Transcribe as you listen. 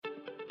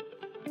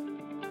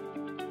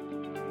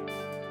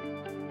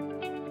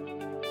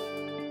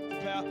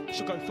player.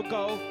 She'll go for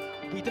goal.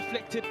 Be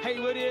deflected.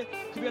 Hayward here.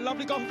 Could be a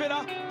lovely goal for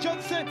Villa.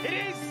 Johnson. It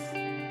is.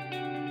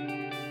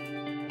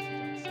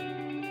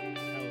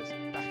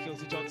 Back heel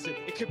to Johnson.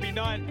 It could be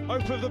 9.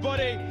 Open with the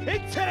body.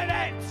 Into the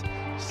net.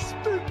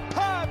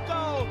 Superb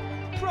goal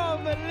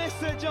from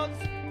Melissa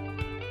Johnson.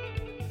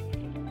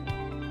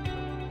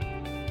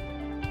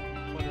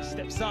 Connor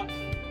steps up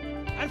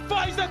and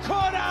finds the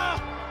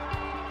corner.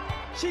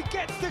 She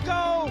gets the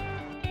goal.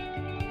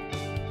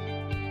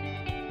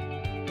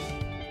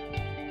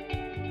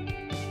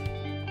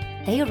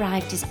 They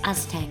arrived as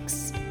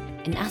Aztecs,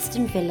 an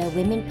Aston Villa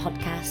women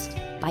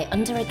podcast by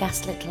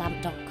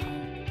UnderAGaslitLamp.com.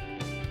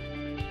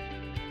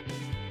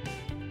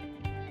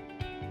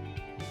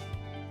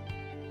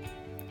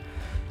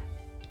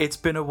 It's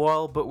been a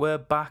while, but we're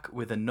back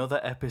with another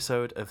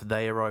episode of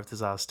They Arrived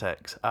as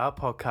Aztecs, our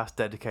podcast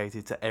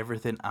dedicated to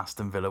everything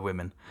Aston Villa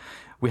women.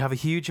 We have a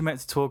huge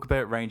amount to talk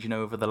about ranging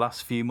over the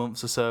last few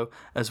months or so,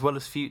 as well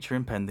as future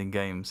impending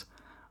games.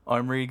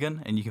 I'm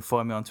Regan, and you can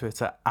find me on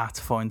Twitter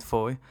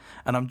 @FindFoy,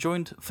 and I'm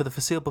joined for the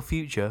foreseeable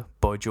future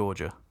by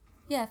Georgia.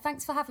 Yeah,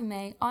 thanks for having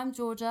me. I'm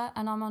Georgia,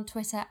 and I'm on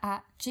Twitter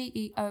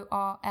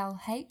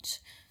 @GEORLH.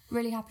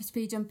 Really happy to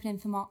be jumping in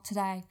for Mark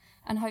today,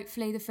 and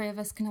hopefully the three of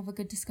us can have a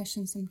good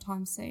discussion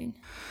sometime soon.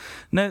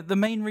 Now, the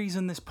main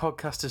reason this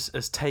podcast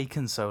has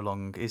taken so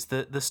long is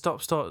the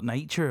stop-start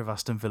nature of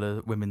Aston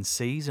Villa women's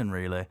season,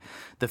 really.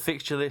 The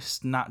fixture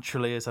list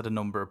naturally has had a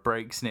number of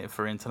breaks in it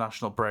for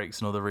international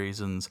breaks and other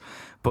reasons,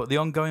 but the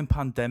ongoing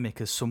pandemic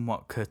has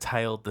somewhat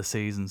curtailed the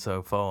season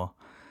so far.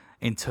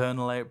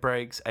 Internal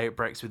outbreaks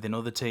within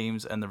other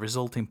teams, and the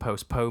resulting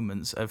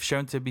postponements have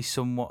shown to be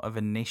somewhat of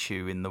an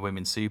issue in the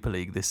Women's Super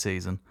League this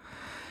season.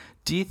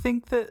 Do you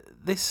think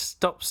that this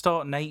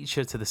stop-start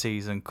nature to the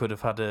season could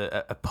have had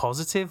a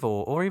positive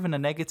or even a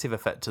negative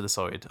effect to the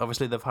side?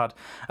 Obviously, they've had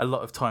a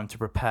lot of time to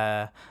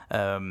prepare.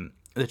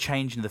 The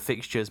change in the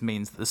fixtures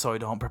means that the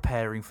side aren't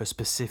preparing for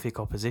specific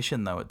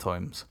opposition, though, at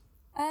times.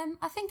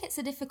 I think it's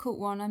a difficult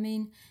one. I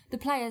mean, the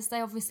players,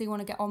 they obviously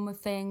want to get on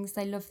with things,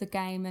 they love the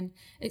game, and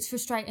it's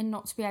frustrating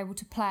not to be able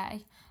to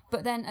play.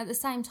 But then at the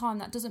same time,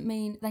 that doesn't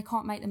mean they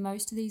can't make the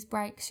most of these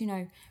breaks,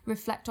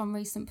 reflect on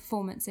recent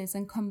performances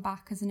and come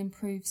back as an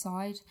improved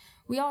side.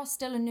 We are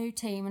still a new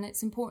team, and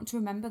it's important to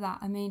remember that.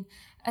 I mean,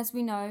 as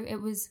we know,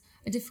 it was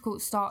a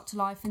difficult start to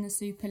life in the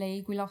Super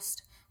League. We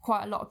lost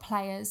quite a lot of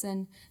players,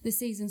 and the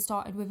season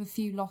started with a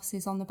few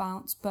losses on the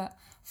bounce, but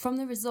from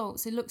the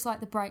results it looks like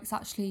the breaks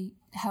actually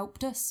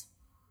helped us.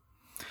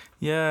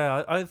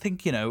 Yeah, I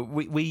think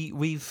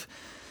we've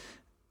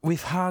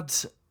had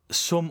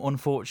some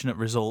unfortunate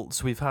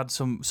results. We've had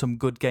some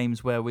good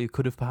games where we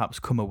could have perhaps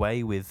come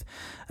away with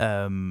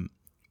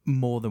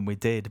more than we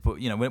did,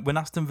 but when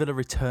Aston Villa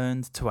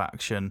returned to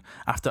action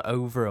after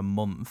over a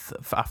month,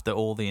 after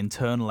all the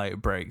internal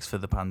outbreaks for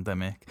the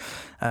pandemic,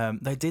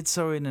 they did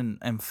so in an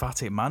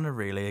emphatic manner,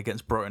 really,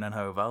 against Brighton and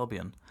Hove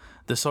Albion.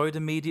 The side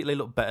immediately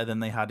looked better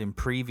than they had in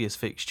previous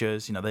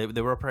fixtures.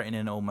 They were operating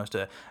in almost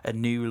a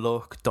new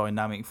look,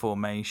 dynamic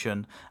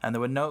formation, and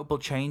there were notable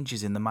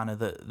changes in the manner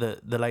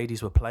that the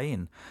ladies were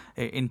playing.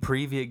 In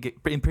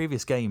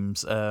previous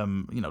games,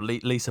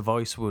 Lisa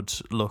Weiss would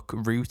look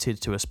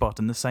rooted to a spot,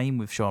 and the same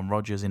with Sean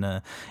Rogers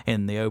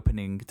in the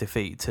opening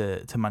defeat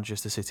to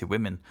Manchester City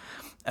women.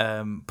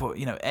 But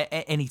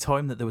any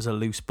time that there was a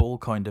loose ball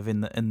kind of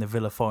in the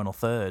Villa final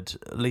third,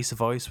 Lisa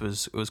Weiss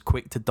was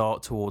quick to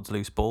dart towards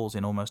loose balls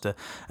in almost a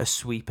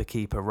sweeper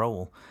keeper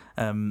role.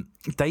 Gemma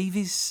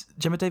Davies'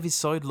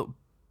 side looked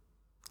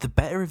the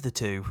better of the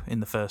two in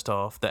the first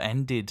half that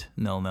ended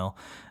 0-0,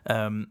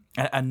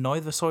 and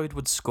neither side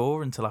would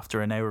score until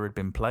after an hour had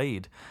been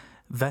played.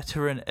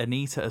 Veteran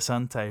Anita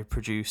Asante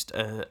produced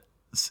a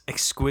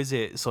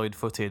exquisite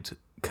side-footed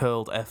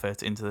curled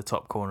effort into the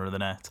top corner of the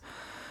net.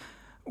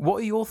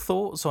 What are your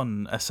thoughts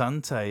on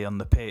Asante on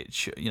the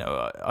pitch?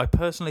 I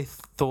personally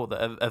thought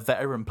that a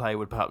veteran player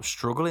would perhaps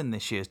struggle in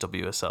this year's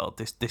WSL,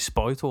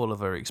 despite all of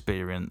her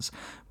experience.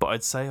 But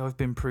I'd say I've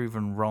been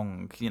proven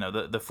wrong.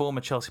 The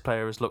former Chelsea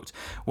player has looked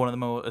one of the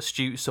more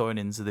astute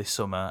signings of this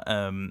summer.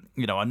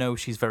 I know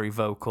she's very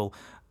vocal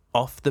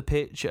off the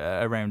pitch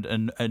around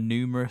a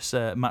numerous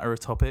matter of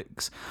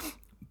topics.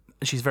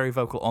 She's very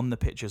vocal on the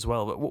pitch as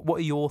well. But what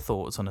are your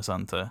thoughts on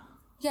Asante?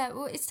 Yeah,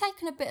 well, it's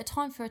taken a bit of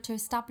time for her to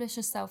establish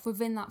herself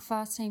within that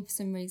first team for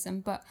some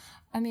reason. But,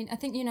 I mean, I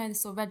think you know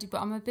this already,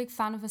 but I'm a big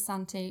fan of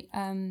Asante.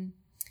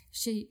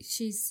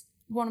 She's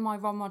one of my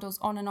role models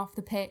on and off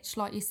the pitch.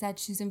 Like you said,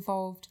 she's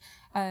involved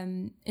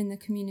in the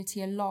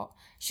community a lot.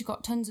 She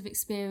got tons of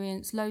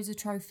experience, loads of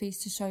trophies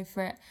to show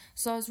for it.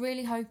 So I was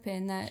really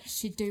hoping that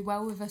she'd do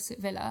well with us at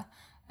Villa.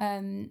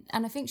 And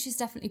I think she's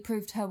definitely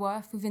proved her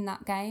worth within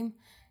that game.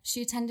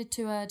 She attended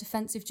to her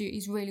defensive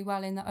duties really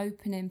well in the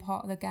opening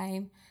part of the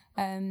game.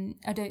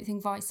 I don't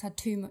think Weiss had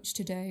too much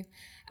to do.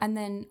 And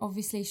then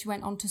obviously she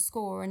went on to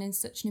score, and in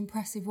such an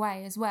impressive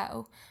way as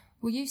well.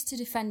 We're used to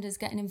defenders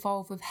getting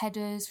involved with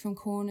headers from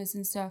corners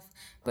and stuff,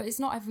 but it's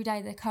not every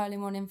day they're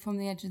curling one in from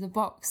the edge of the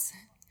box.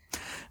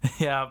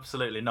 Yeah,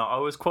 absolutely not. I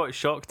was quite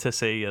shocked to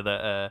see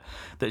that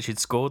she'd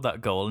scored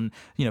that goal, and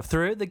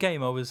throughout the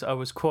game, I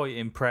was quite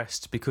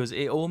impressed because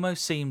it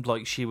almost seemed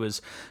like she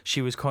was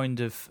kind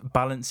of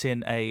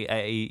balancing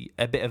a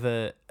bit of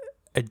a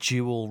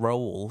dual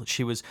role.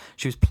 She was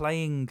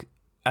playing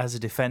as a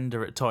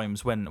defender at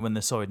times when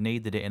the side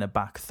needed it in a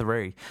back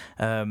three.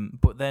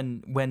 But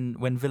then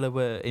when Villa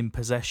were in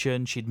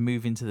possession, she'd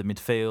move into the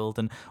midfield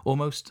and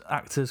almost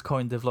act as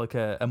kind of like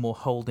a more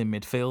holding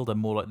midfielder,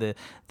 more like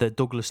the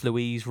Douglas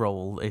Luiz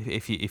role,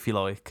 if you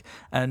like.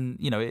 And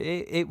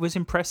it was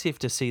impressive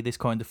to see this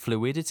kind of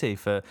fluidity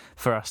for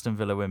Aston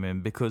Villa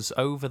women, because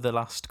over the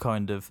last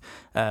kind of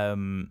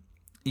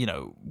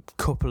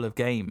couple of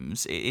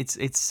games,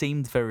 it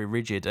seemed very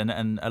rigid,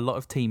 and a lot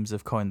of teams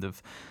have kind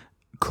of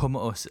come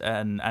at us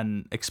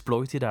and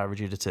exploited our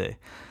rigidity.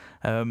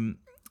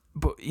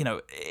 But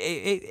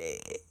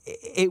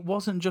it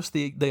wasn't just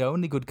the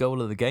only good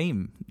goal of the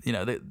game.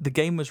 The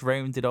game was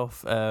rounded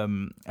off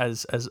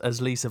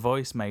as Lisa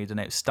Weiss made an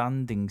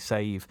outstanding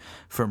save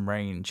from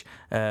range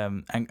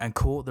and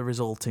caught the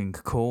resulting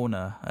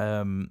corner.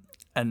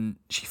 And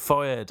she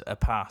fired a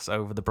pass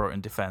over the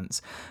Brighton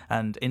defence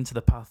and into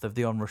the path of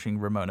the onrushing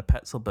Ramona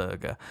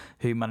Petzelberger,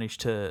 who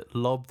managed to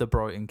lob the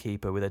Brighton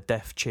keeper with a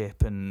deft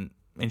chip and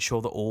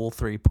ensure that all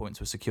 3 points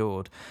were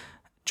secured.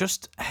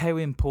 Just how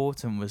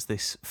important was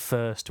this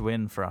first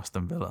win for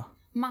Aston Villa?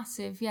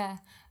 Massive, yeah.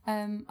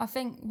 I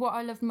think what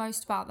I loved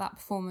most about that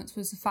performance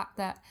was the fact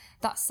that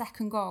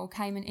second goal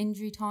came in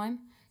injury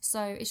time.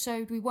 So it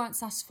showed we weren't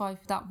satisfied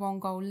with that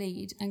 1-goal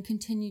lead and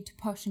continued to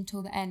push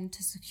until the end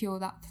to secure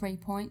that 3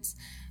 points.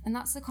 And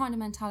that's the kind of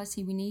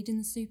mentality we need in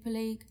the Super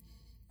League.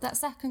 That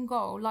second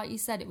goal, like you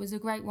said, it was a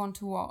great one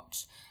to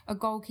watch. A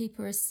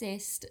goalkeeper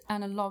assist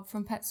and a lob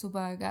from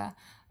Petzelberger.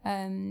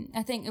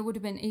 I think it would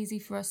have been easy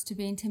for us to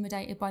be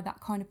intimidated by that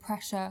kind of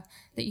pressure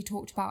that you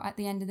talked about at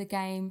the end of the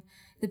game,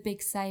 the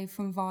big save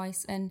from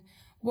Weiss, and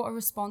what a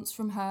response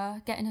from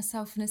her, getting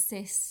herself an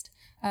assist.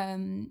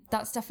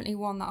 That's definitely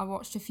one that I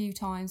watched a few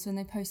times when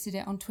they posted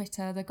it on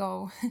Twitter, the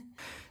goal.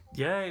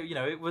 Yeah,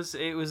 it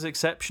was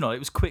exceptional. It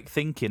was quick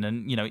thinking,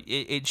 and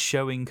it's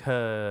showing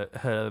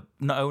her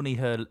not only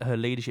her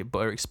leadership but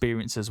her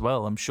experience as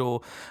well. I'm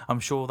sure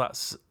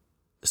that's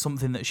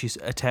something that she's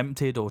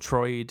attempted or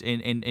tried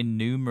in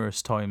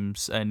numerous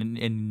times and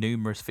in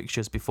numerous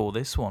fixtures before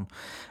this one.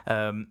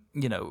 And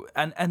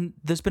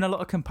there's been a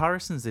lot of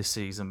comparisons this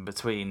season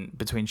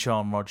between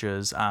Sian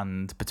Rogers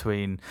and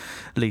between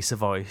Lisa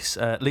Weiss.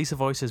 Lisa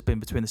Weiss has been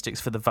between the sticks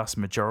for the vast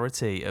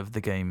majority of the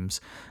games,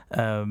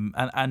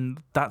 and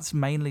that's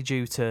mainly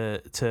due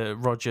to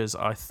Rogers,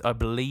 I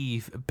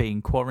believe,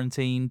 being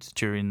quarantined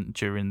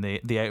during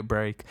the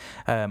outbreak.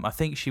 I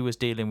think she was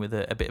dealing with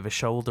a bit of a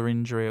shoulder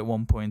injury at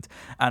one point.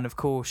 And of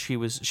course, she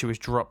was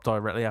dropped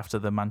directly after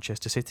the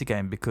Manchester City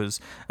game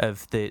because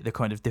of the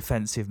kind of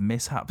defensive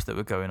mishaps that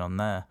were going on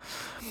there.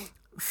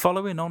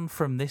 Following on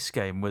from this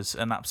game was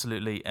an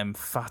absolutely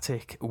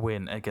emphatic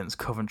win against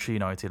Coventry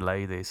United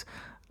ladies,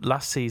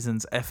 last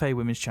season's FA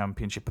Women's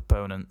Championship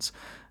opponents.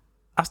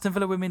 Aston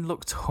Villa women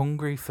looked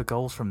hungry for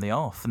goals from the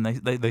off, and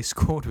they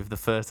scored with the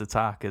first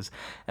attack as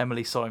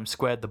Emily Syme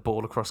squared the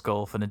ball across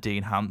goal for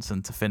Nadine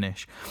Hansen to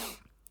finish.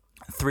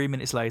 3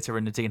 minutes later,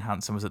 and Nadine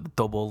Hansen was at the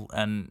double,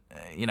 and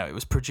it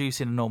was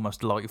producing an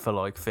almost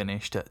like-for-like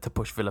finish to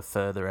push Villa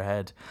further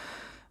ahead.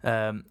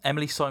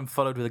 Emily Syme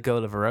followed with a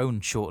goal of her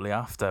own shortly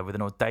after, with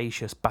an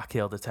audacious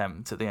backheeled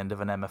attempt at the end of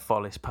an Emma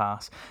Follis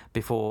pass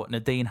before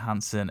Nadine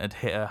Hansen had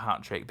hit her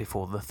hat-trick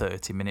before the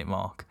 30-minute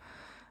mark.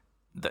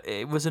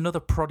 It was another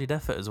prodded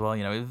effort as well,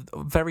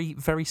 very,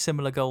 very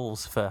similar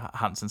goals for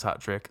Hansen's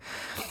hat-trick.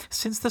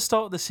 Since the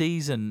start of the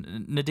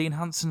season, Nadine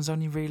Hansen's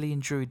only really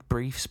enjoyed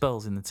brief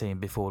spells in the team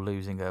before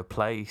losing her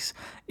place.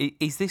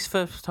 Is this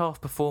first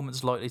half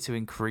performance likely to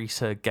increase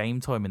her game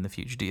time in the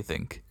future, do you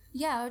think?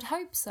 Yeah, I would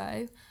hope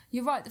so.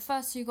 You're right, the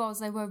first 2 goals,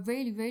 they were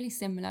really, really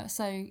similar,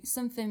 so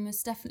something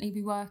must definitely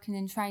be working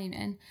in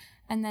training.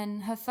 And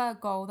then her third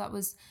goal, that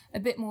was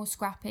a bit more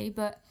scrappy,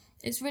 but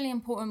it's really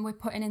important we're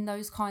putting in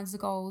those kinds of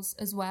goals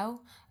as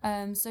well.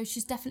 So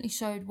she's definitely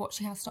showed what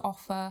she has to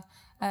offer.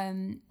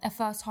 A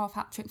first half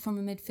hat-trick from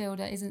a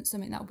midfielder isn't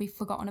something that will be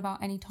forgotten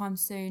about anytime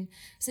soon.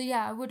 So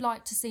yeah, I would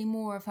like to see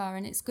more of her,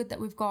 and it's good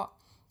that we've got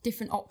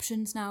different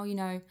options now,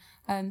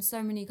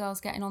 so many girls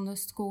getting on the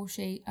score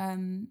sheet.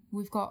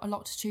 We've got a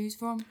lot to choose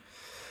from.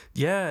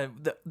 Yeah,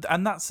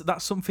 and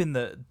that's something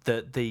that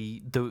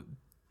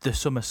the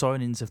summer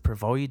signings have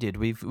provided.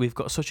 We've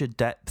got such a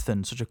depth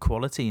and such a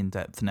quality in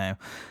depth now.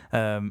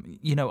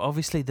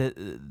 Obviously the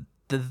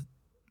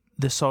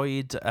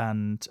side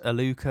and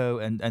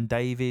Aluko and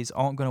Davies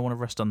aren't going to want to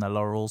rest on their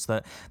laurels.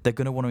 That they're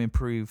going to want to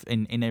improve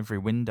in every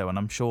window, and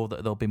I'm sure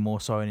that there'll be more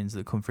signings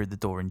that come through the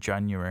door in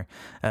January.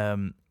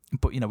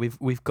 But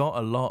we've got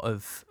a lot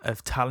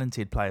of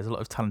talented players, a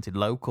lot of talented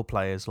local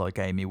players like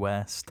Amy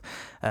West,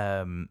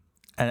 and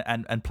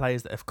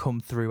players that have come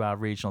through our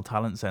regional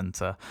talent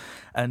centre,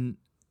 and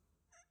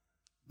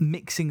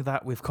mixing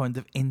that with kind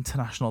of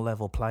international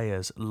level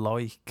players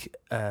like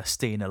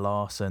Stina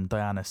Larsson,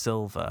 Diana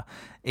Silva,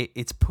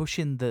 it's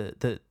pushing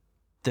the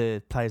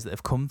the players that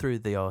have come through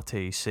the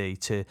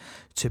RTC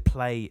to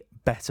play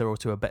better or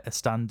to a better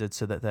standard,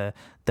 so that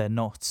they're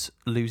not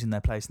losing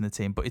their place in the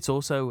team. But it's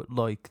also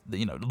like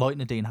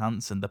Nadine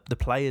Hansen, the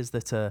players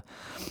that are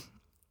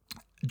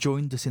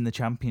joined us in the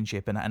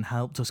championship and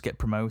helped us get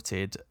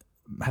promoted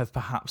have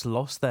perhaps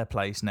lost their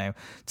place now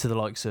to the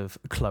likes of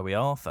Chloe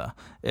Arthur.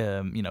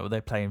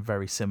 They play in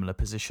very similar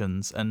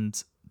positions,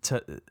 and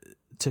to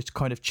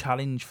kind of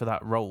challenge for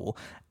that role,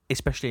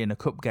 especially in a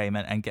cup game,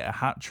 and get a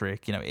hat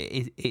trick,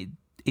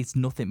 it's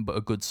nothing but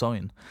a good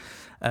sign.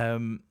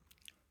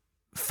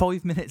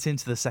 5 minutes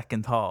into the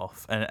second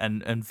half,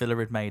 and Villa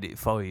had made it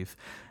 5.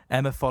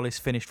 Emma Follis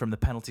finished from the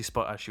penalty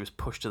spot as she was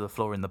pushed to the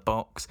floor in the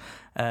box.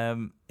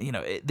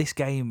 This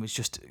game was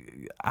just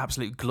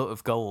absolute glut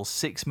of goals.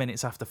 6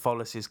 minutes after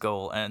Follis's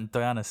goal, and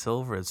Diana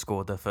Silva had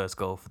scored their first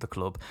goal for the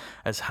club,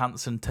 as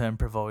Hansen turned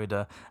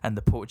provider and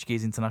the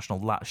Portuguese international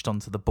latched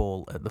onto the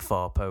ball at the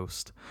far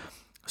post.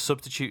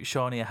 Substitute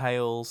Shania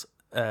Hales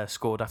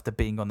scored after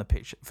being on the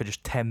pitch for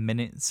just 10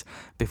 minutes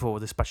before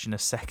dispatching a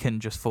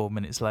second just 4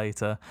 minutes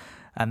later.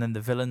 And then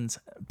the Villains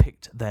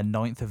picked their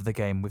 9th of the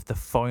game with the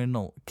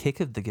final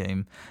kick of the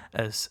game,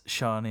 as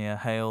Shania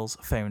Hales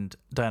found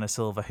Diana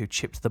Silva, who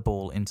chipped the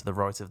ball into the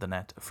right of the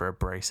net for a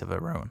brace of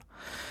her own.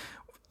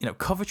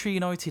 Coventry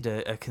United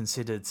are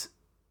considered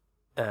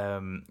FA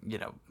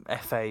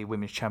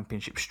Women's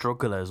Championship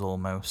strugglers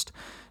almost.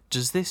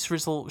 Does this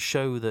result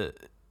show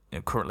that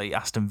currently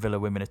Aston Villa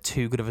women are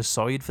too good of a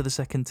side for the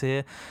second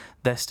tier?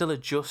 They're still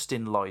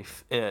adjusting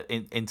life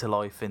into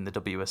life in the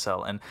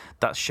WSL, and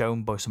that's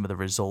shown by some of the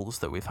results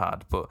that we've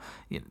had. But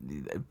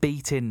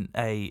beating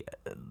a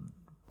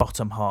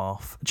bottom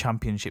half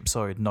championship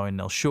side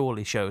 9-0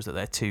 surely shows that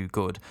they're too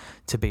good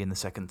to be in the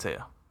second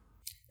tier.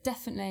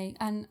 Definitely,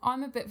 and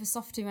I'm a bit of a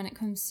softie when it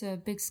comes to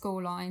big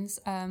score lines.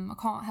 I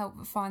can't help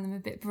but find them a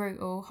bit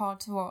brutal,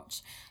 hard to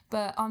watch,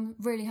 but I'm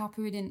really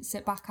happy we didn't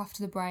sit back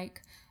after the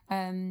break.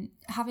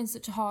 Having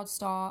such a hard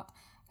start,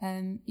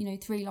 3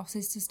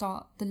 losses to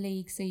start the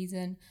league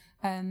season,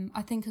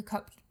 I think a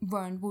cup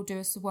run will do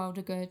us a world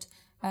of good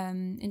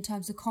in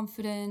terms of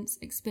confidence,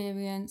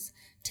 experience,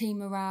 team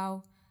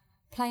morale.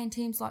 Playing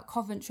teams like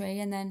Coventry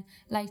and then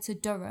later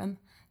Durham,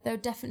 there are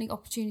definitely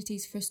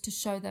opportunities for us to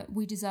show that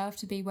we deserve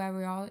to be where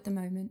we are at the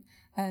moment.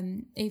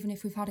 Even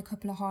if we've had a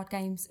couple of hard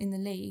games in the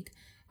league,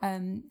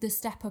 the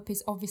step up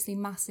is obviously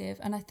massive,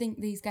 and I think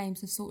these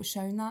games have sort of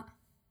shown that.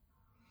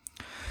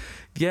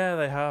 Yeah,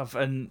 they have,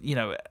 and you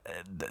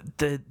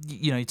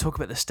talk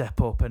about the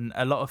step up, and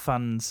a lot of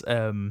fans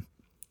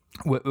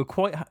we're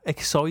quite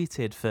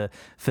excited for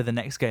the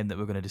next game that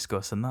we're going to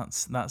discuss, and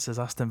that's as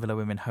Aston Villa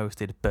women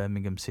hosted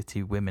Birmingham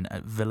City women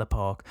at Villa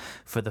Park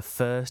for the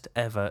first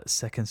ever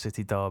Second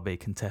City derby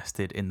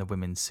contested in the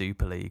Women's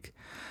Super League.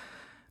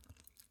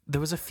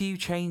 There was a few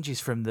changes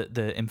from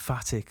the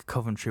emphatic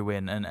Coventry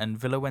win, and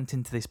Villa went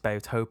into this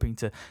bout hoping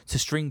to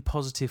string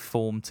positive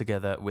form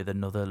together with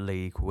another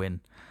league win.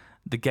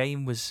 The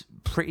game was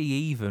pretty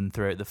even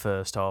throughout the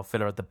first half.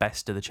 Villa had the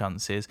best of the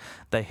chances.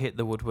 They hit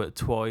the woodwork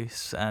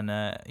twice, and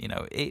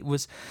it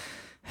was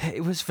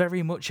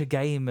very much a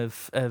game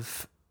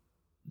of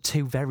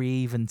two very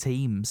even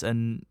teams,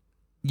 and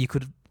you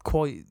could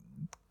quite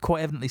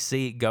evidently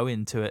see it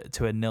going to a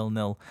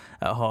 0-0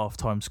 at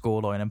half-time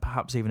scoreline, and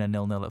perhaps even a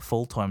 0-0 at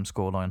full-time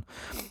scoreline.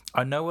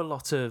 I know a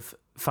lot of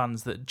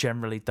fans that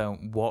generally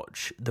don't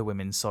watch the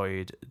women's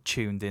side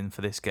tuned in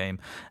for this game.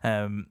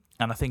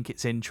 And I think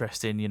it's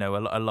interesting, a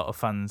lot of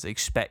fans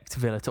expect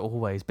Villa to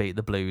always beat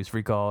the Blues,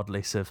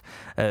 regardless of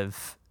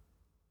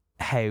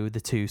how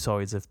the two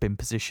sides have been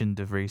positioned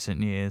of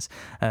recent years.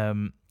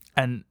 And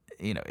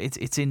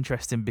it's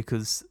interesting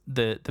because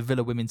the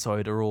Villa women's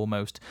side are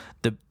almost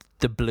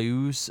the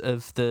Blues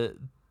of the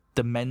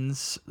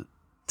men's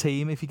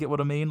team, if you get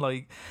what I mean.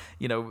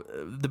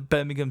 The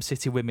Birmingham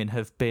City women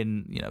have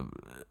been,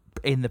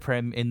 in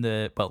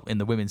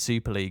the Women's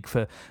Super League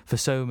for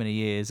so many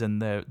years,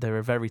 and they're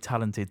a very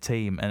talented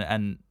team,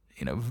 and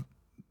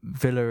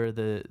Villa are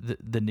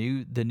the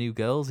new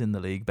girls in the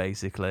league,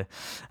 basically.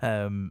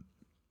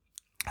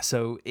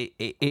 So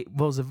it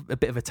was a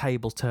bit of a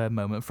table turn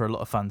moment for a lot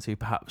of fans who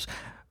perhaps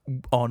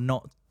are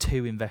not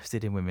too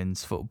invested in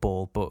women's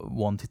football but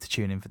wanted to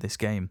tune in for this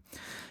game.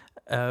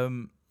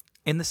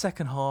 In the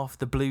second half,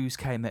 the Blues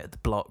came out at the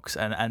blocks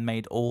and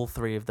made all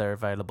 3 of their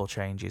available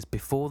changes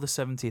before the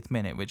 70th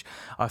minute, which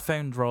I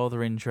found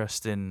rather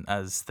interesting,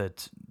 as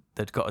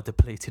they'd got a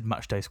depleted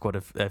matchday squad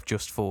of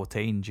just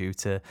 14 due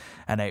to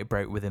an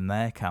outbreak within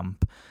their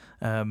camp.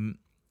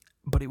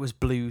 But it was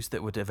Blues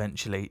that would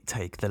eventually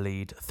take the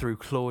lead through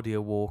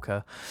Claudia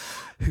Walker,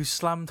 who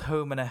slammed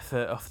home an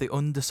effort off the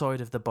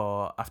underside of the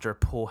bar after a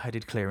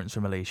poor-headed clearance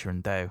from Alicia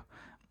and Dow.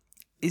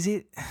 Is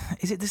it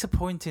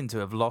disappointing to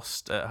have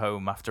lost at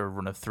home after a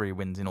run of 3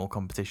 wins in all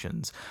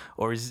competitions,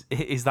 or is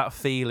that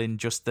feeling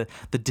just the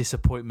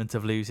disappointment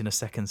of losing a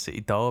Second City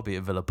derby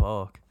at Villa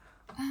Park?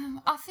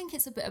 I think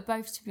it's a bit of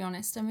both, to be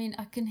honest. I mean,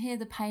 I can hear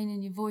the pain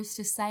in your voice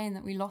just saying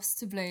that we lost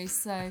to Blues.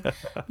 So,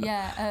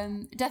 yeah,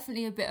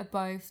 definitely a bit of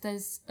both.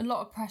 There's a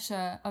lot of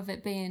pressure of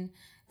it being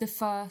the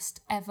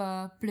first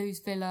ever Blues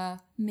Villa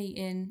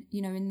meeting,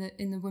 you know,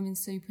 in the Women's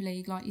Super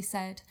League, like you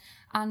said,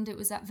 and it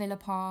was at Villa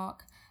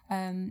Park.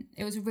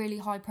 It was a really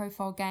high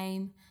profile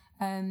game.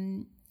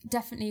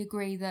 Definitely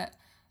agree that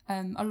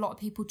a lot of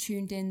people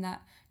tuned in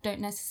that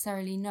don't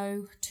necessarily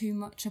know too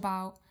much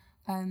about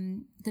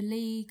the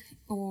league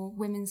or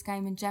women's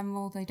game in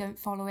general. They don't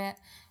follow it,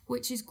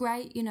 which is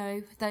great, you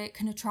know, that it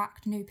can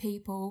attract new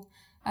people.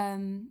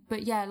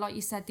 But yeah, like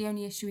you said, the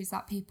only issue is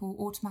that people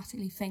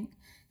automatically think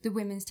the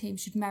women's team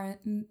should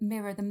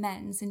mirror the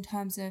men's in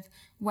terms of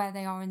where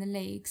they are in the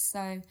league.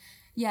 So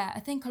yeah, I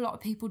think a lot of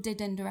people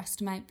did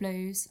underestimate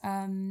Blues.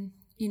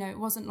 You know, it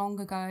wasn't long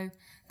ago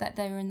that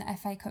they were in the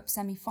FA Cup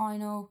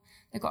semi-final.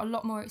 They've got a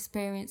lot more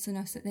experience than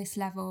us at this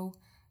level.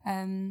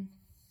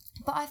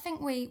 But I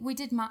think we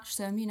did match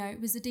them. You know,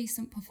 it was a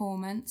decent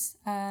performance.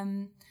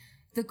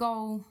 The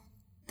goal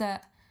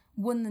that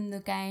won them the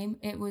game,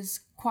 it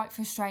was quite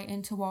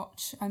frustrating to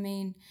watch. I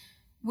mean,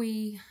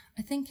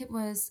 I think it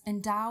was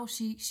Endow,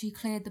 she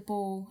cleared the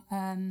ball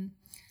and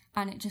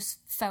it just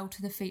fell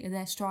to the feet of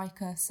their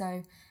striker.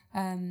 So,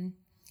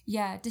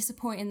 yeah,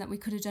 disappointing that we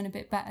could have done a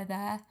bit better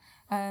there.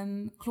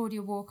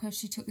 Claudia Walker,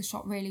 she took the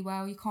shot really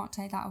well. You can't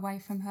take that away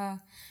from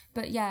her.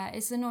 But yeah,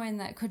 it's annoying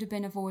that it could have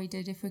been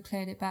avoided if we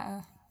cleared it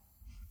better.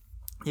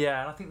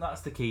 Yeah, and I think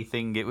that's the key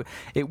thing.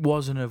 It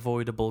was an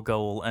avoidable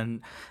goal,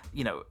 and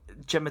you know,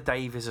 Gemma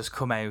Davies has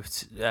come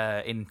out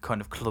in kind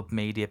of club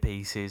media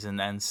pieces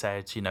and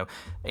said, you know,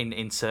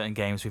 in certain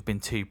games we've been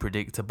too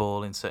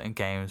predictable. In certain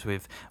games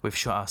we've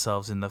shot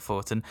ourselves in the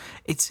foot, and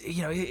it's,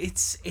 you know,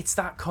 it's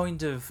that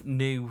kind of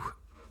new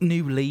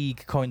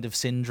league kind of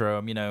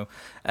syndrome. You know,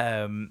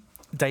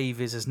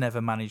 Davies has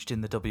never managed in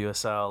the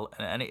WSL,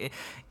 and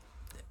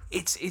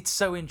it's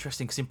so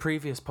interesting because in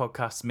previous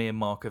podcasts, me and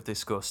Mark have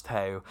discussed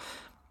how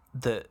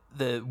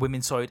the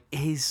women's side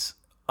is.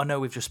 I know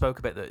we've just spoke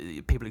about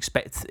that. People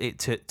expect it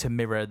to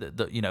mirror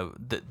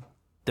the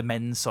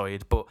men's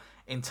side, but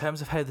in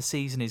terms of how the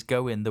season is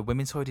going, the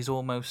women's side is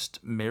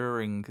almost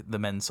mirroring the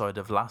men's side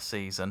of last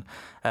season.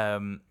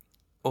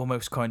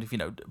 Almost kind of, you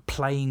know,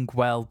 playing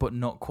well but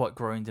not quite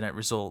grinding out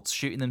results,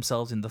 shooting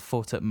themselves in the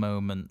foot at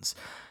moments.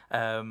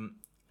 And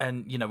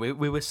you know,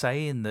 we were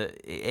saying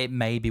that it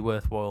may be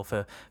worthwhile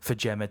for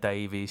Gemma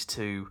Davies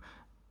to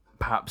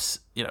perhaps,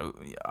 you know,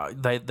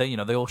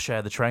 they all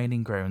share the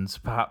training grounds.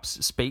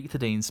 Perhaps speak to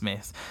Dean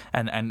Smith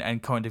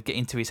and kind of get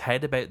into his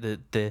head about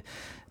the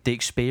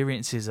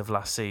experiences of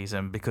last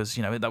season, because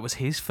you know that was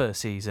his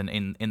first season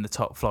in the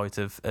top flight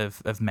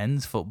of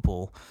men's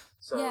football.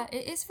 So. Yeah,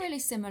 it is really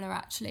similar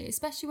actually,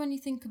 especially when you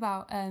think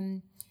about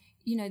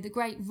you know, the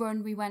great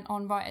run we went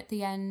on right at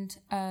the end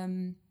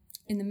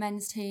in the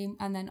men's team,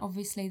 and then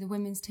obviously the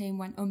women's team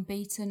went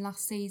unbeaten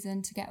last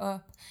season to get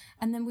up,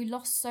 and then we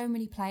lost so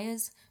many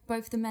players,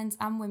 both the men's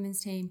and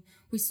women's team.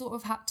 We sort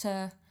of had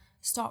to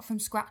start from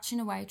scratch in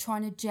a way,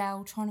 trying to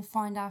gel, trying to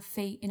find our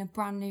feet in a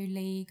brand new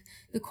league.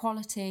 The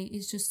quality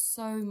is just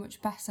so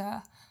much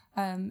better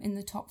in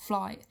the top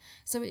flight.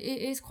 So it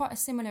is quite a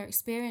similar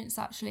experience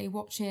actually,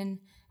 watching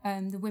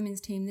the women's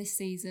team this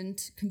season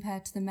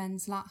compared to the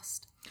men's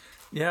last.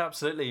 Yeah,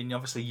 absolutely. And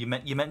obviously you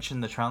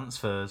mentioned the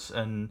transfers,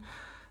 and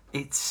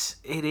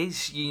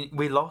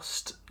we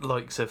lost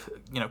likes of,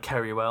 you know,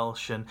 Kerry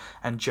Welsh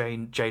and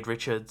Jade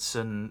Richards,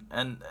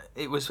 and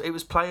it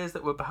was players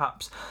that were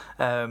perhaps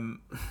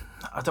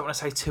I don't want to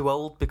say too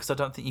old, because I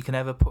don't think you can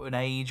ever put an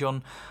age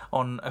on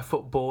a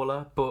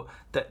footballer, but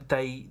that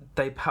they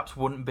perhaps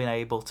wouldn't have been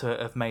able to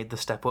have made the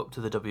step up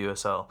to the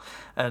WSL.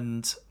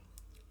 And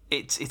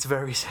it's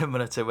very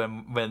similar to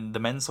when the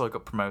men's side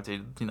got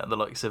promoted. You know, the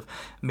likes of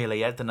Mila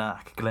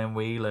Jedinak, Glenn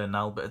Wheeler, and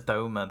Albert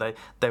Doma,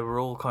 they were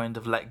all kind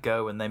of let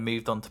go and they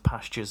moved on to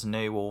pastures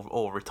new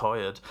or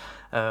retired.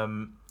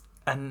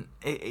 And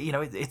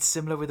it's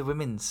similar with the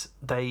women's.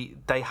 They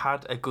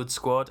had a good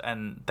squad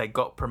and they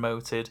got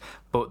promoted,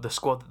 but the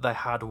squad that they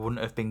had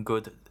wouldn't have been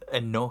good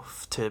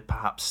enough to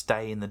perhaps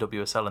stay in the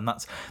WSL, and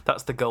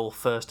that's the goal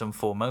first and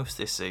foremost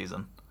this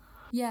season.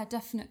 Yeah,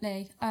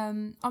 definitely.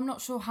 I'm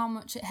not sure how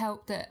much it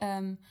helped that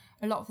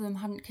a lot of them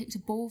hadn't kicked a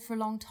ball for a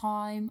long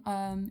time.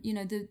 You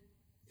know,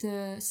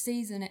 the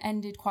season, it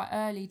ended quite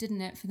early,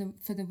 didn't it,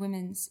 for the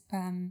women's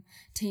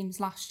teams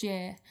last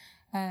year?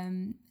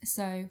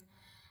 So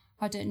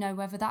I don't know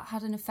whether that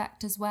had an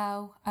effect as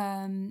well.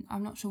 I'm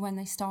not sure when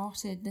they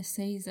started this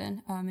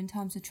season in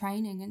terms of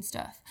training and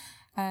stuff.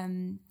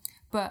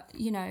 But,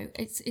 you know,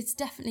 it's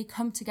definitely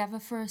come together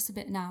for us a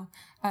bit now.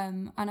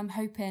 And I'm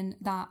hoping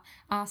that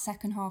our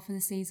second half of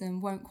the season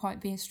won't quite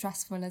be as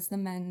stressful as the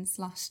men's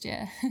last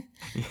year.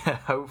 Yeah,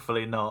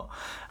 hopefully not.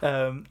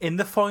 In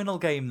the final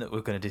game that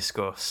we're going to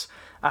discuss,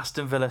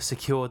 Aston Villa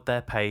secured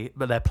their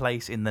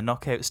place in the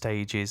knockout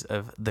stages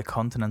of the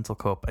Continental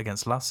Cup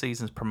against last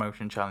season's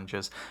promotion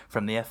challengers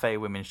from the FA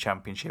Women's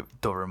Championship,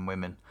 Durham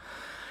Women.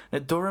 Now,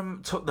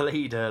 Durham took the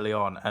lead early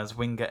on as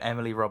winger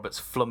Emily Roberts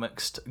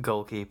flummoxed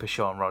goalkeeper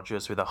Sean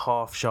Rogers with a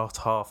half-shot,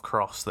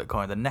 half-cross that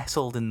kind of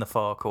nestled in the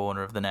far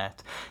corner of the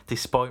net,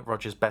 despite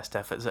Rogers' best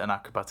efforts at an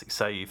acrobatic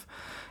save.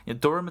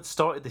 Durham had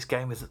started this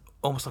game with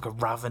almost like a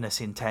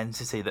ravenous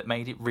intensity that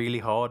made it really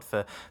hard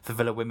for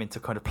Villa women to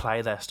kind of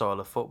play their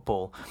style of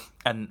football.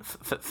 And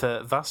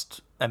for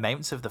vast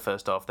amounts of the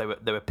first half, they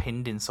were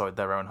pinned inside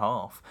their own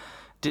half.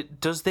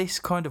 Does this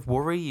kind of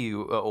worry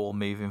you at all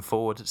moving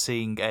forward,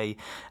 seeing a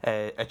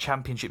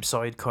championship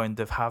side kind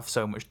of have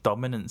so much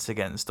dominance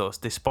against us,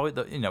 despite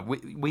that,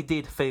 we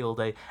did field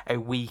a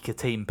weaker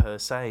team per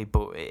se,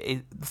 but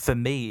for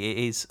me it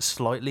is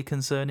slightly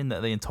concerning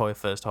that the entire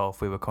first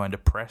half we were kind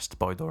of pressed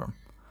by Durham.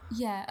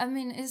 Yeah, I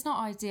mean, it's not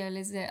ideal,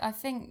 is it? I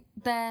think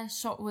their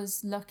shot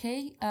was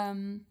lucky.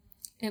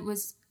 It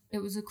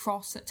was a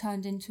cross that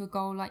turned into a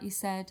goal, like you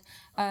said.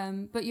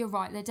 But you're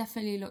right, they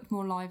definitely looked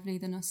more lively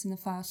than us in the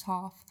first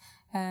half.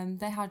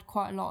 They had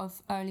quite a lot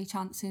of early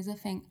chances. I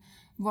think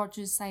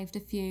Rogers saved a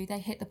few. They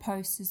hit the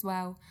post as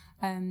well.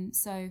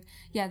 So,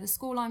 yeah, the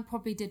scoreline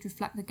probably did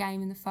reflect the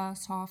game in the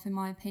first half, in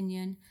my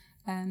opinion.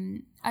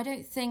 I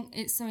don't think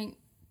it's something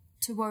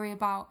to worry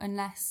about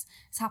unless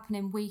it's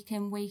happening week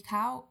in, week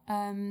out.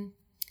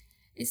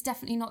 It's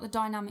definitely not the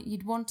dynamic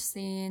you'd want to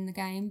see in the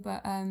game,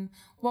 but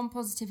one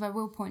positive I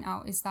will point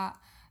out is that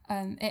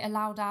it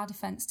allowed our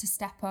defence to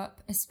step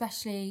up,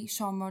 especially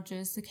Sean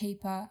Rogers, the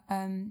keeper,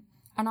 and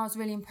I was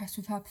really impressed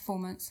with her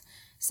performance.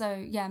 So,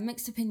 yeah,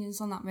 mixed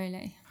opinions on that,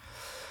 really.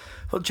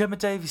 Well, Gemma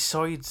Davies'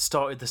 side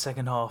started the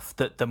second half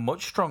the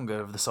much stronger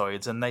of the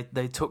sides, and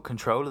they took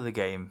control of the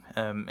game.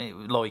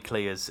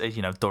 Likely as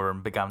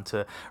Durham began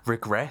to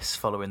regress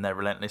following their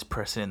relentless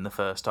pressing in the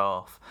first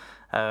half,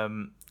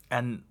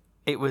 and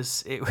it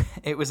was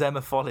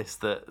Emma Follis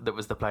that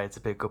was the player to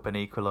pick up an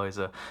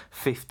equaliser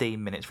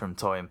 15 minutes from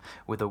time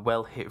with a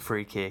well hit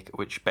free kick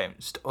which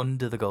bounced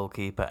under the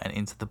goalkeeper and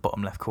into the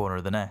bottom left corner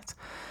of the net.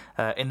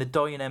 In the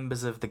dying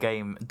embers of the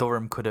game,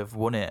 Durham could have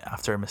won it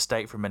after a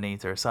mistake from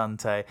Anita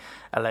Asante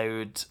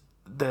allowed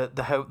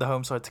the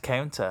home side to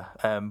counter,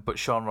 but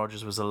Sean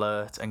Rogers was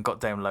alert and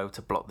got down low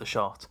to block the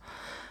shot.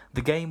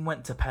 The game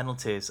went to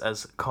penalties,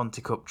 as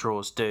Conti Cup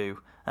draws do,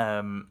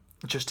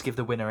 just to give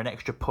the winner an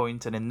extra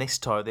point, and in this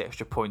tie the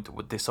extra point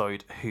would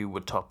decide who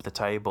would top the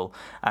table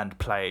and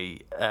play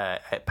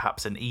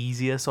perhaps an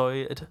easier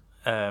side,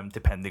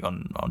 depending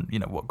on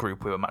what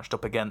group we were matched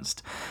up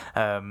against,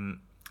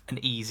 an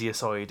easier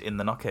side in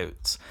the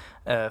knockouts.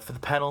 For the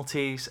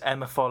penalties,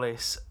 Emma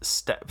Follis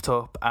stepped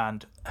up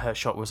and her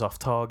shot was off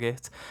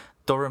target.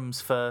 Durham's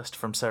first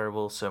from Sarah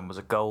Wilson was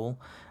a goal.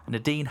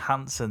 Nadine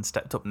Hansen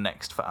stepped up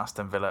next for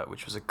Aston Villa,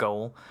 which was a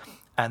goal.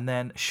 And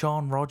then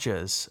Sean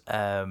Rogers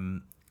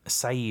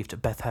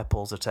saved Beth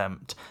Heppel's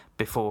attempt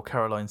before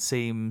Caroline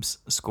Seams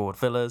scored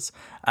Villa's,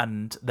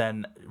 and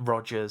then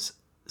Rogers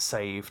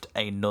saved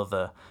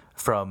another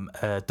from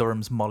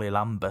Durham's Molly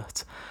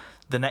Lambert.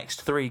 The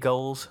next three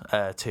goals,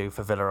 two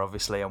for Villa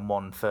obviously and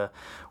one for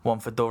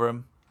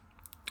Durham,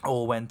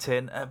 all went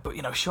in.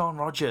 But Sean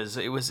Rogers,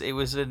 it was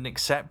an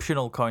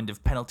exceptional kind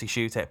of penalty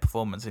shootout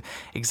performance,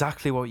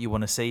 exactly what you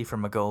want to see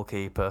from a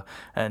goalkeeper,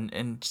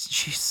 and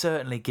she's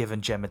certainly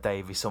given Gemma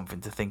Davies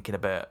something to think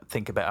about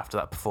after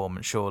that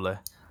performance, surely.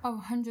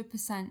 Oh,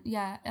 100%,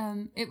 yeah.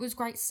 It was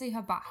great to see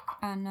her back,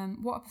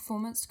 and what a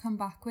performance to come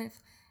back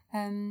with.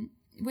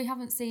 We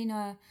haven't seen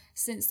her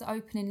since the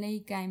opening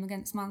league game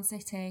against Man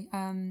City,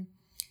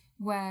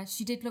 where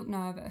she did look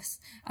nervous.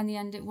 And in the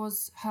end, it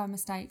was her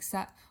mistakes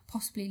that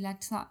possibly led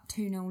to that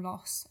 2-0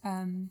 loss,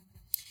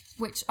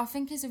 which I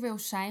think is a real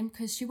shame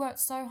because she worked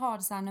so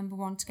hard as our number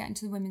one to get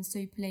into the Women's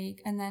Super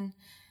League. And then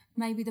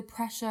maybe the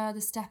pressure,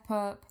 the step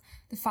up,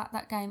 the fact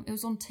that game, it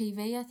was on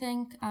TV, I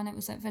think, and it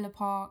was at Villa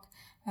Park,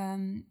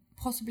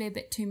 possibly a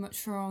bit too much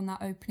for her on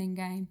that opening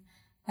game.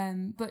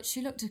 But she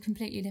looked a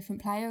completely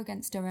different player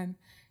against Durham.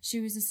 She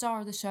was the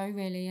star of the show,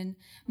 really, and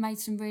made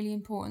some really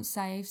important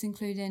saves,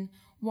 including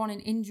one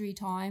in injury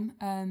time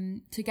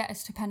to get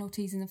us to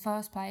penalties in the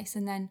first place,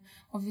 and then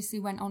obviously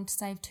went on to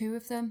save two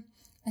of them.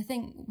 I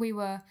think we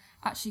were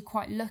actually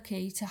quite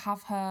lucky to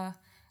have her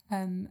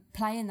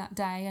playing that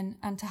day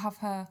and to have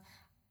her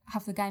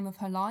have the game of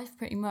her life,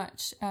 pretty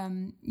much.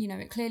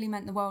 It clearly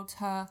meant the world to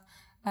her.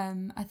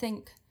 I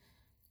think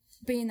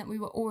being that we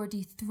were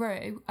already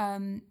through,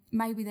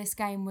 maybe this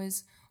game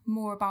was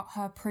more about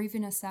her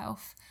proving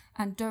herself,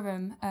 and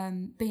Durham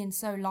being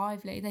so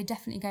lively, they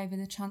definitely gave her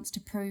the chance to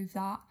prove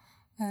that.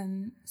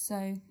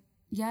 So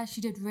yeah, she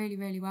did really,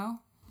 really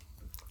well.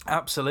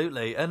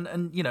 Absolutely. And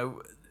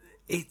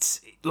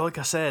it's like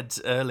I said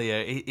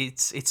earlier,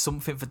 it's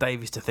something for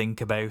Davies to think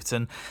about,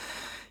 and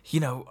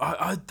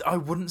I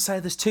wouldn't say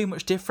there's too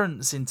much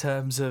difference in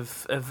terms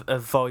of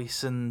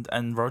Voice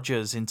and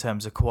Rogers in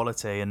terms of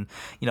quality, and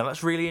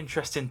that's really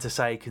interesting to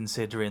say,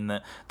 considering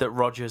that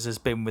Rogers has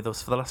been with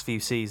us for the last few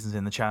seasons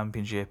in the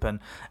Championship,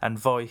 and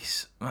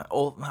Voice,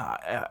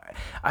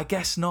 I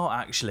guess not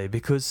actually,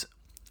 because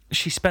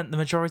she spent the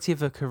majority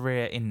of her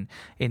career in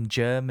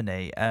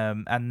Germany,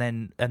 and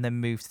then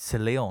moved to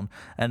Lyon.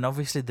 And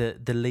obviously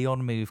the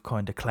Lyon move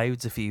kind of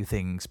clouds a few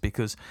things,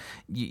 because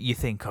you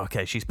think,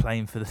 okay, she's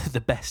playing for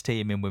the best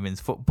team in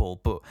women's football,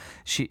 but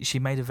she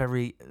made a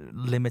very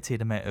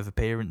limited amount of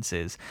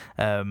appearances.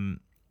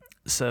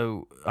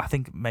 So I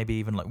think maybe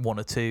even like 1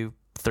 or 2,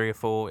 3 or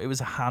 4. It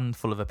was a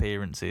handful of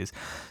appearances.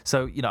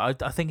 So, I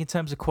think in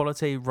terms of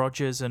quality,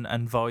 Rogers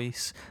and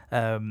Voice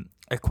are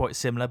quite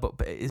similar, but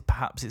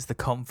perhaps it's the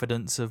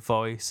confidence of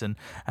Voice and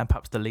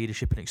perhaps the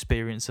leadership and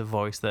experience of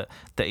Voice that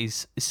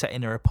is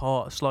setting her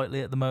apart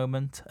slightly at the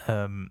moment.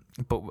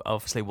 But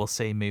obviously we'll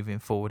see moving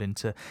forward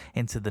into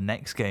the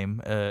next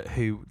game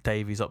who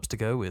Davies opts to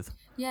go with.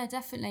 Yeah,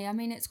 definitely. I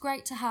mean, it's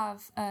great to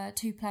have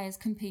 2 players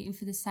competing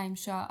for the same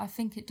shirt. I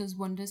think it does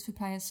wonders for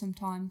players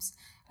sometimes.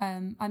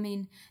 I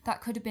mean,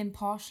 that could have been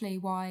partially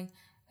why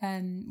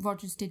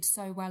Rogers did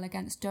so well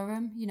against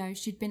Durham.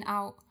 She'd been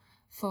out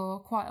for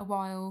quite a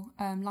while,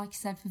 like you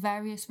said, for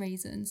various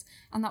reasons,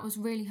 and that was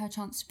really her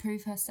chance to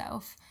prove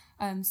herself.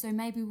 So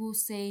maybe we'll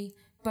see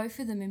both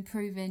of them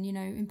improving,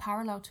 in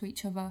parallel to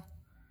each other.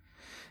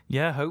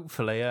 Yeah,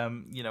 hopefully.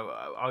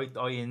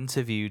 I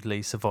interviewed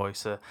Lisa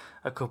Voice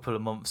a couple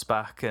of months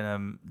back,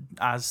 and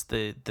as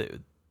the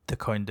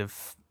kind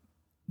of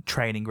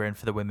training ground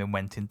for the women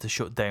went into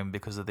shutdown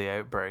because of the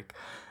outbreak,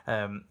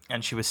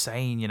 and she was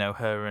saying,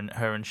 her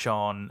and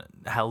Sean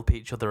help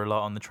each other a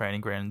lot on the training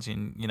grounds,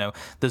 and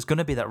there's going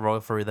to be that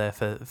rivalry there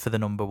for the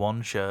number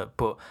 1 shirt,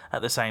 but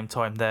at the same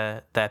time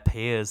they're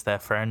peers, they're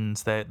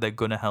friends, they're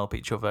going to help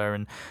each other,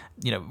 and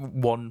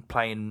one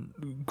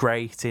playing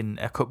great in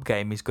a cup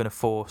game is going to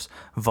force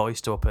Voice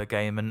to up her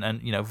game,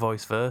 and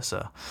vice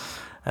versa.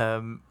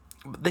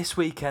 This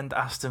weekend,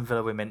 Aston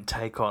Villa women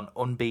take on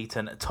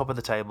unbeaten,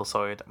 top-of-the-table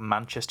side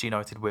Manchester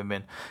United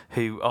women,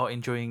 who are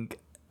enjoying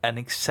an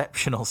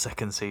exceptional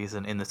second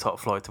season in the top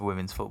flight of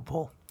women's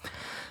football.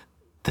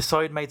 The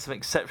side made some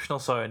exceptional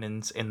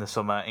signings in the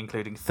summer,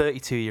 including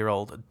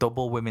 32-year-old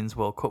double Women's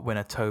World Cup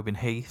winner Tobin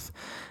Heath.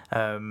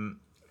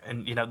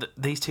 And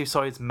these two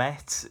sides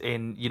met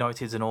in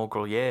United's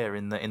inaugural year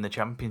in the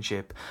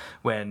Championship,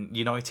 when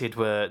United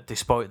were,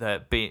 despite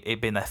it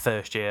being their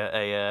first year,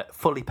 a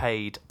fully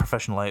paid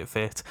professional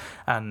outfit,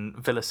 and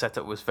Villa's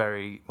setup was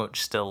very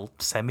much still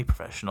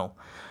semi-professional.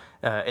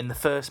 In the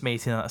first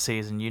meeting of that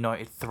season,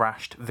 United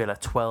thrashed Villa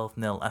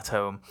 12-0 at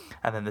home,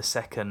 and then the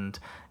second,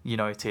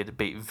 United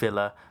beat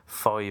Villa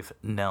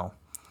 5-0.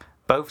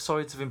 Both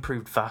sides have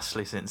improved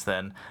vastly since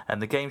then,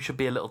 and the game should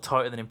be a little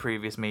tighter than in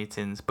previous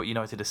meetings, but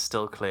United are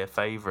still clear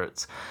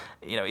favourites.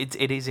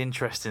 It is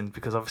interesting,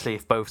 because obviously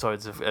if both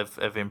sides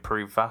have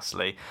improved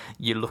vastly,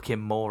 you're looking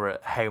more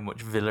at how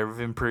much Villa have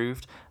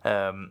improved,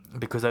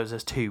 because those are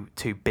two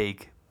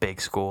big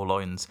score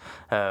lines.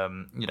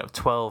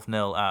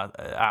 12-0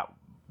 at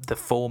the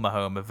former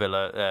home of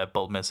Villa,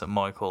 Bolton St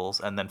Michael's,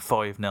 and then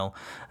 5-0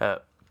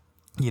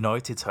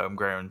 United's home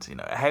ground.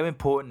 How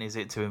important is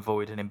it to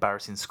avoid an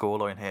embarrassing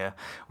scoreline here?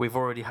 We've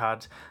already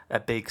had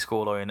a big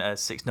scoreline, a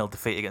 6-0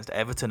 defeat against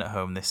Everton at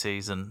home this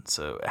season.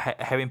 So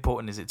how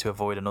important is it to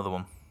avoid another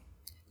one?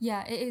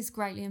 Yeah, it is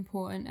greatly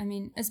important. I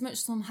mean, as much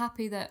as I'm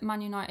happy that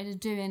Man United are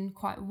doing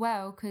quite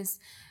well, because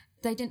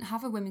they didn't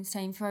have a women's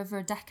team for over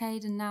a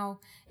decade, and now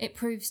it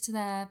proves to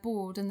their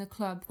board and the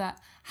club that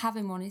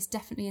having one is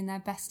definitely in their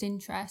best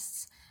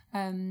interests.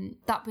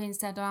 That being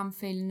said, I am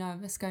feeling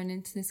nervous going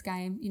into this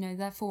game.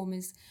 Their form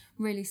is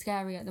really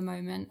scary at the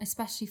moment,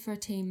 especially for a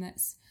team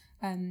that's,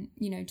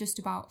 just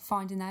about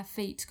finding their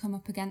feet to come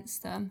up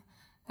against them.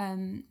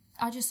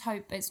 I just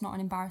hope it's not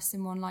an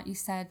embarrassing one, like you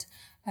said.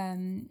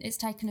 It's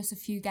taken us a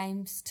few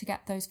games to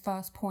get those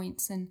first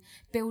points and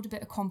build a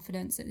bit of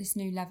confidence at this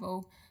new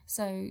level.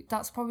 So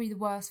that's probably the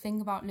worst thing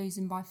about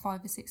losing by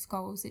 5 or 6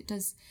 goals. It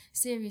does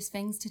serious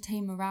things to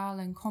team morale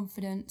and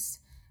confidence.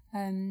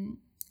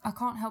 I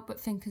can't help but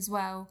think as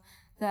well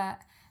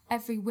that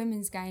every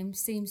women's game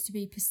seems to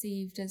be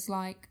perceived as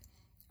like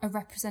a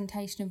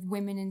representation of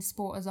women in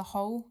sport as a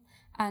whole.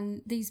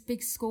 And these big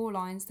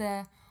scorelines,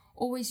 they're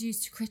always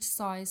used to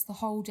criticise the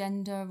whole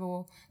gender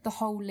or the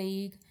whole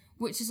league,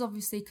 which is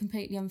obviously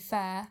completely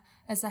unfair,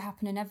 as they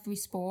happen in every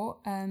sport.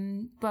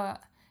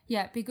 But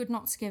yeah, it'd be good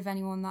not to give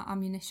anyone that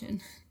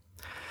ammunition.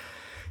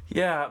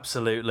 Yeah,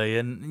 absolutely.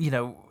 And,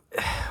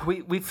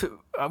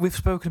 we've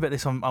spoken about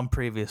this on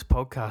previous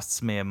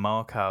podcasts, me and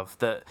Mark have,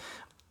 that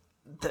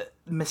the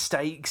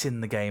mistakes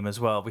in the game as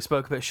well. We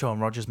spoke about Sean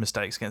Rogers'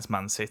 mistakes against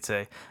Man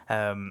City.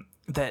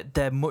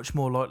 They're much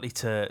more likely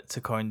to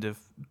kind of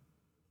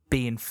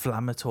be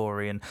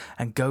inflammatory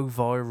and go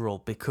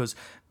viral, because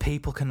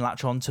people can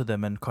latch onto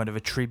them and kind of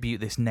attribute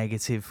this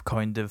negative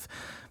kind of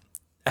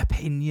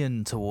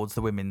opinion towards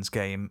the women's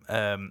game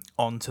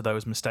onto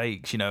those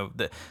mistakes.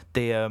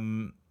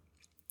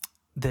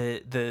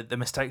 The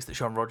mistakes that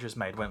Sean Rogers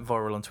made went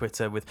viral on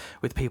Twitter with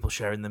people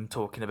sharing them,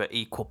 talking about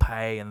equal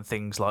pay and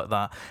things like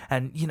that.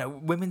 And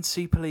Women's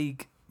Super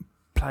League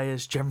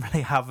players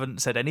generally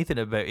haven't said anything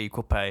about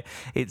equal pay.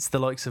 It's the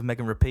likes of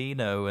Megan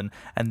Rapinoe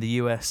and the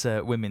US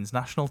women's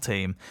national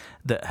team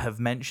that have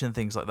mentioned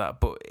things like that.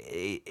 But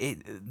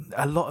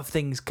a lot of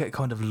things get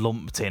kind of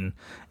lumped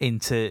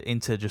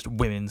into just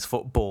women's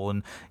football.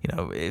 And, you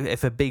know,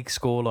 if a big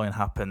scoreline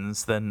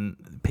happens, then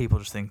people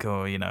just think,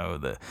 oh, you know,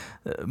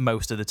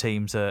 most of the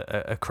teams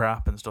are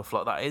crap and stuff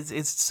like that.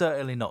 It's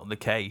certainly not the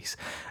case.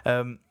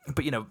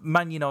 But, you know,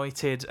 Man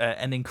United,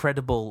 an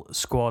incredible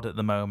squad at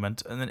the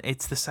moment, and then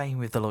it's the same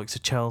with the likes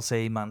of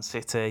Chelsea, Man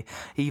City,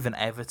 even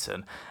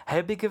Everton.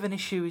 How big of an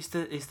issue is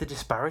the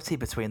disparity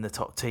between the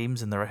top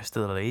teams and the rest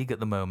of the league at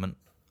the moment?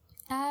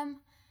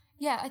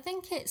 Yeah, I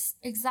think it's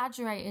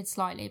exaggerated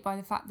slightly by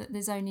the fact that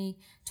there's only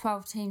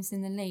 12 teams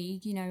in the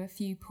league, you know, a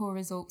few poor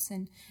results,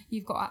 and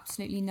you've got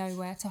absolutely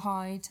nowhere to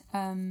hide.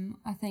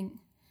 I think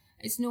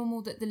it's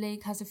normal that the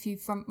league has a few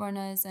front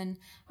runners, and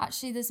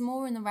actually there's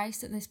more in the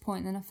race at this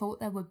point than I thought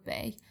there would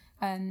be.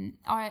 I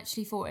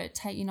actually thought it'd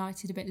take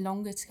United a bit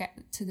longer to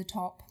get to the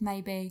top,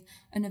 maybe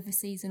another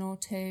season or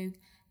two.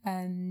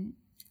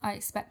 I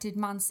expected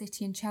Man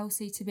City and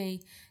Chelsea to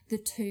be the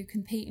two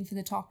competing for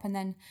the top, and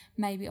then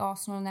maybe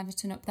Arsenal and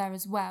Everton up there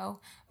as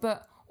well.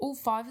 But all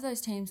 5 of those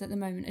teams at the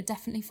moment are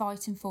definitely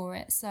fighting for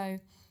it.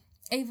 So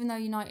even though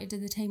United are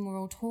the team we're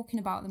all talking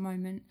about at the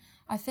moment,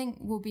 I think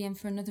we'll be in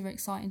for another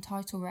exciting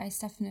title race,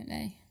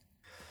 definitely.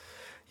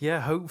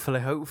 Yeah,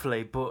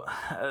 hopefully, but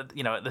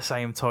you know, at the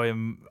same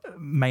time,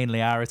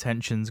 mainly our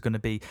attention's going to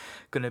be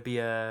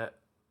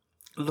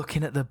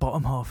looking at the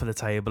bottom half of the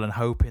table and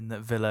hoping that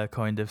Villa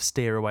kind of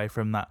steer away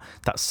from that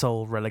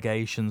sole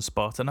relegation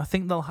spot, and I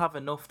think they'll have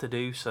enough to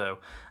do so,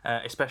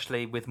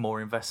 especially with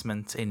more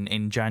investment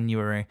in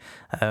January,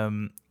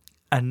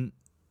 and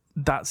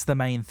that's the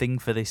main thing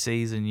for this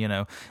season. You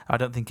know, I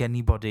don't think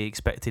anybody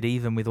expected,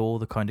 even with all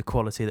the kind of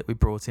quality that we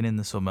brought in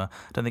the summer,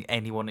 I don't think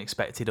anyone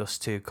expected us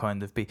to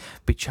kind of be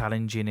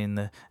challenging in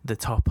the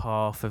top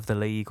half of the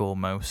league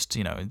almost.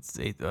 You know,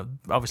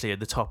 obviously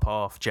the top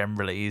half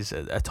generally is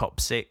a top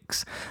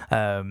 6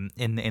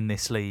 in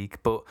this league,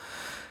 but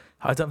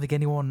I don't think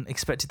anyone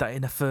expected that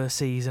in the first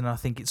season. I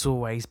think it's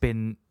always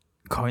been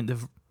kind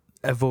of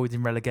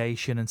avoiding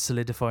relegation and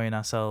solidifying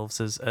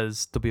ourselves as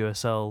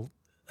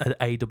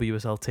a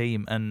WSL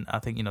team, and I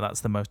think, you know,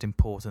 that's the most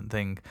important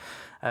thing.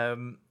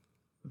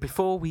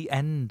 Before we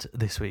end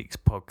this week's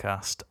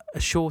podcast, a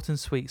short and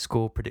sweet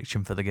score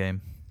prediction for the game.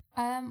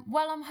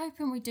 Well, I'm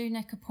hoping we do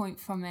nick a point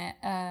from it,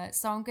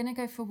 so I'm going to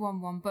go for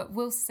 1-1, but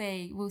we'll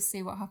see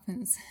what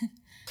happens.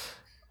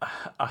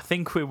 I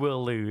think we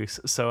will lose,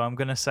 so I'm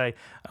going to say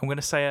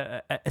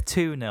a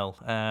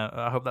 2-0.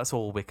 I hope that's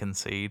all we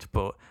concede,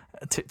 but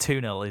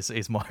 2-0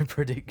 is my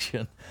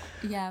prediction.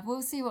 Yeah,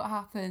 we'll see what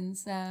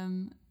happens.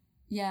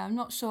 Yeah, I'm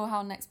not sure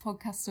how next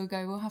podcast will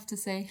go. We'll have to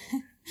see.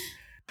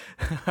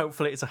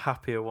 Hopefully it's a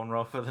happier one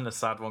rather than a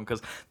sad one,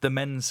 because the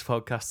men's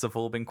podcasts have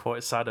all been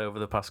quite sad over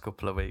the past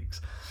couple of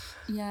weeks.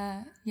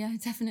 Yeah,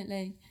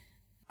 definitely.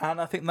 And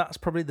I think that's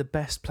probably the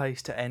best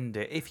place to end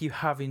it. If you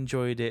have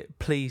enjoyed it,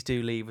 please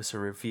do leave us a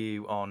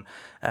review on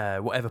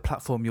whatever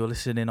platform you're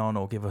listening on,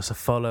 or give us a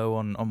follow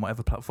on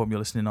whatever platform you're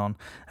listening on.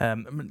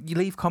 You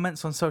leave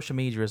comments on social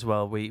media as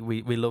well.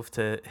 We love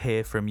to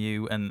hear from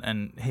you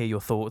and hear your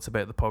thoughts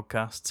about the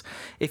podcasts.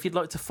 If you'd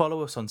like to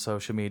follow us on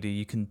social media,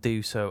 you can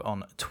do so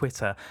on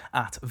Twitter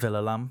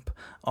 @VillaLamp,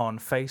 on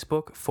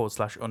Facebook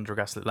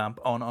 /UnderAGaslitLamp,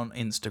 on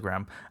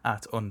Instagram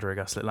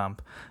 @UnderAGaslitLamp.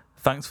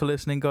 Thanks for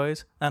listening,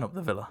 guys, and up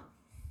the Villa.